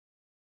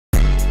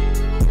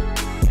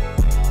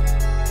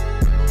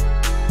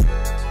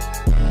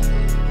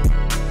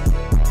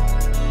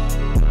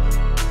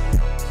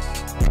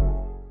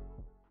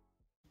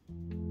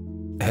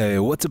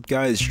What's up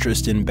guys,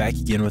 Tristan back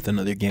again with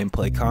another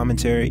gameplay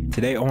commentary.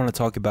 Today I want to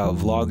talk about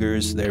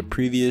vloggers, their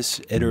previous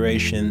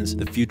iterations,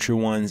 the future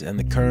ones, and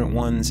the current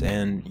ones,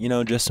 and you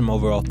know, just some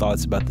overall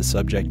thoughts about the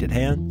subject at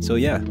hand. So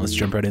yeah, let's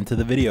jump right into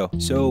the video.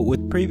 So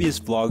with previous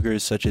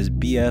vloggers such as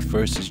BF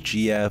versus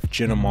GF,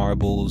 Jenna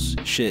Marbles,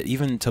 shit,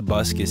 even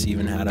Tobuscus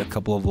even had a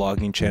couple of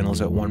vlogging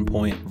channels at one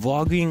point.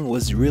 Vlogging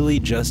was really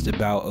just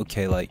about,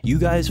 okay, like, you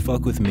guys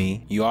fuck with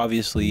me, you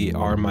obviously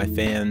are my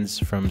fans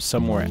from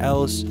somewhere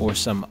else or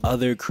some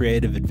other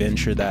creative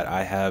adventure that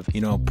I have,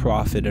 you know,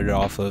 profited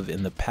off of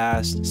in the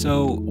past.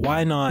 So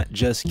why not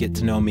just get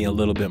to know me a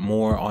little bit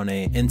more on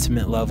a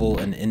intimate level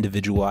and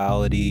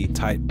individuality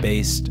type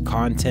based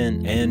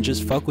content and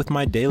just fuck with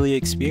my daily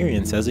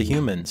experience as a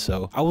human.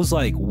 So I was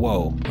like,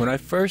 whoa, when I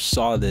first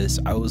saw this,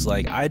 I was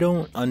like, I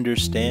don't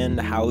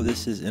understand how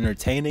this is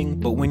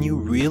entertaining, but when you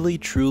really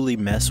truly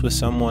mess with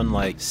someone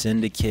like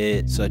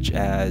Syndicate, such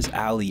as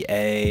Ali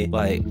A,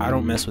 like, I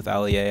don't mess with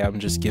Ali A, I'm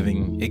just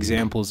giving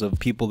examples of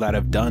people that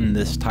have done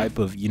this type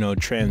of, you know,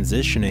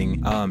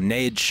 transitioning.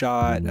 Nade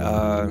Shot,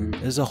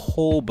 there's a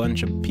whole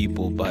bunch of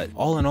people, but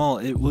all in all,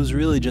 it was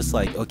really just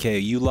like, okay,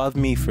 you love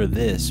me for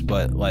this,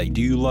 but like,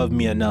 do you love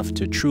me enough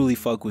to truly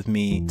fuck with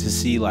me to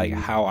see like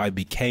how I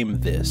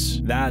became this?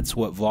 That's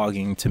what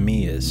vlogging to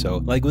me is. So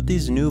like with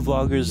these new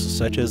vloggers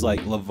such as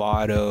like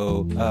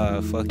Lovato,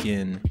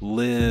 fucking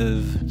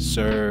Live,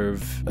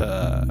 Serve,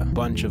 a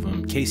bunch of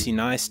them, Casey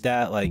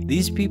Neistat, like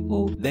these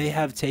people, they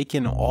have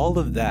taken all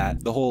of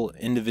that, the whole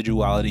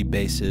individuality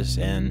basis,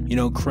 and you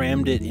know,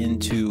 crammed it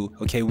into,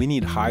 okay, we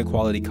need high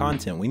quality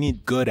content, we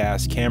need good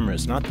ass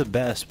cameras, not the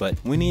best,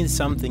 but we need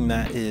something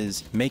that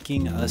is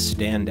making us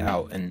stand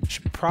out. And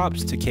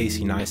props to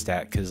Casey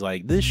Neistat, because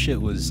like this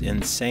shit was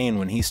insane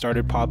when he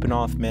started popping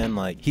off, man.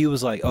 Like he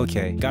was like,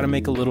 okay, gotta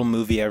make a little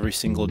movie every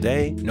single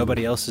day,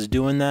 nobody else is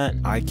doing that,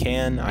 I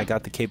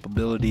got the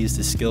capabilities,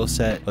 the skill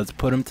set, let's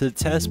put them to the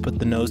test, put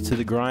the nose to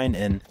the grind,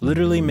 and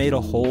literally made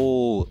a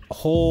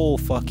whole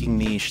fucking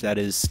niche that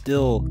is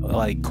still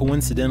like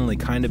coincidentally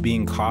kind of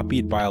being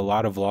copied by a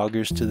lot of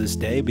vloggers to this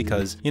day,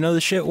 because you know,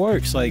 the shit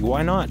works, like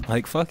why not,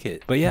 like fuck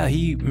it. But yeah,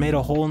 he made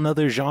a whole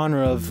nother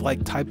genre of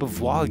like type of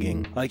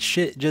vlogging. Like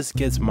shit just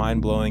gets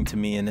mind-blowing to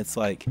me, and it's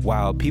like,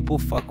 wow, people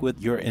fuck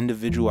with your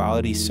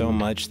individuality so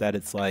much that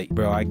it's like,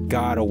 bro, I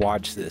gotta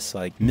watch this.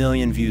 Like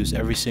million views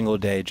every single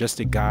day, just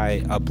a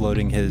guy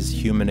uploading his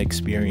human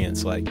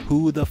experience. Like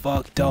who the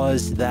fuck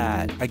does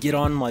that? I get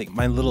on like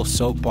my little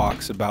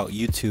soapbox about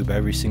YouTube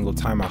every single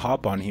time I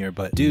hop on here,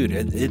 but dude,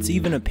 it's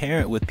even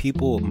apparent with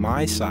people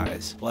my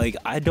size. Like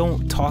I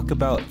don't talk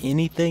about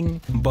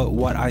anything but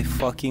what I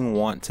fucking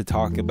want to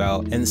talk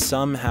about, and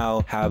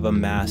somehow have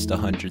amassed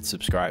 100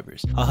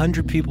 subscribers.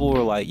 100 people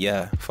were like,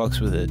 yeah, fucks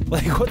with it.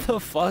 Like what the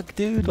fuck,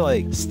 dude?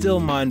 Like still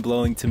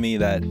mind-blowing to me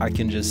that I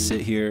can just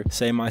sit here,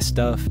 say my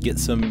stuff, get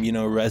some, you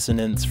know,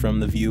 resonance from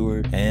the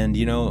viewer, and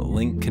you know,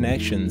 link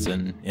connections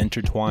and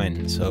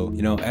intertwine. So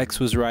you know, X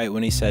was right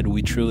when he said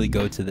we truly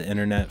go to the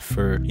internet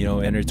for, you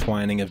know,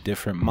 intertwining of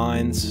different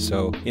minds.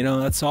 So you know,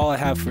 that's all I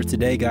have for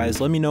today,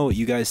 guys. Let me know what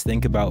you guys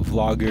think about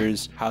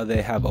vloggers, how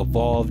they have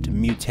evolved,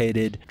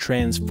 mutated,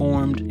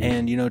 transformed,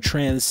 and you know,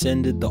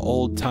 transcended the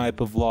old type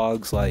of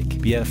vlogs like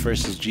BF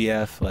versus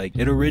GF. Like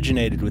it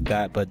originated with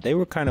that, but they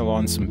were kind of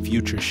on some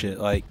future shit.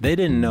 Like they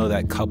didn't know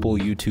that couple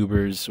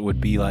YouTubers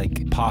would be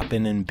like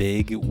popping and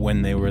big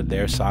when they were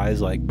their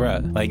size. Like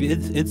bruh, like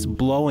it's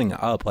blowing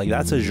up. Like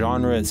that's a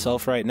genre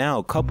itself right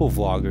now. Couple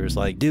vloggers,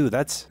 like dude,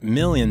 that's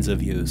millions of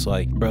views.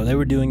 Like bro, they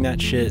were doing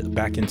that shit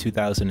back in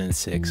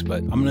 2006.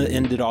 But I'm gonna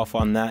end it off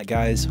on that,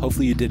 guys.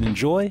 Hopefully you did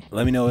enjoy.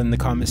 Let me know in the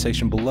comment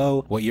section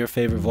below what your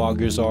favorite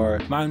vloggers are.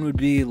 Mine would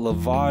be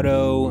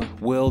Lovato,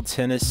 Will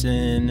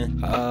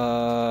Tennyson,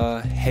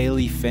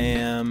 Haley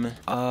Pham,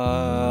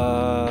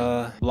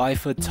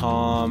 Life of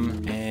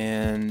Tom,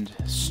 and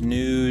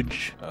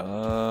Snooge,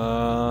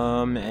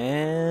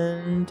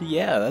 and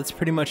yeah, that's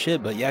pretty much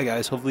it. But yeah,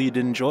 guys, hopefully you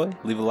did enjoy.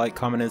 Leave a like,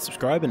 comment, and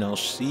subscribe, and I'll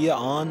see you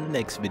on the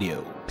next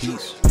video.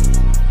 Peace.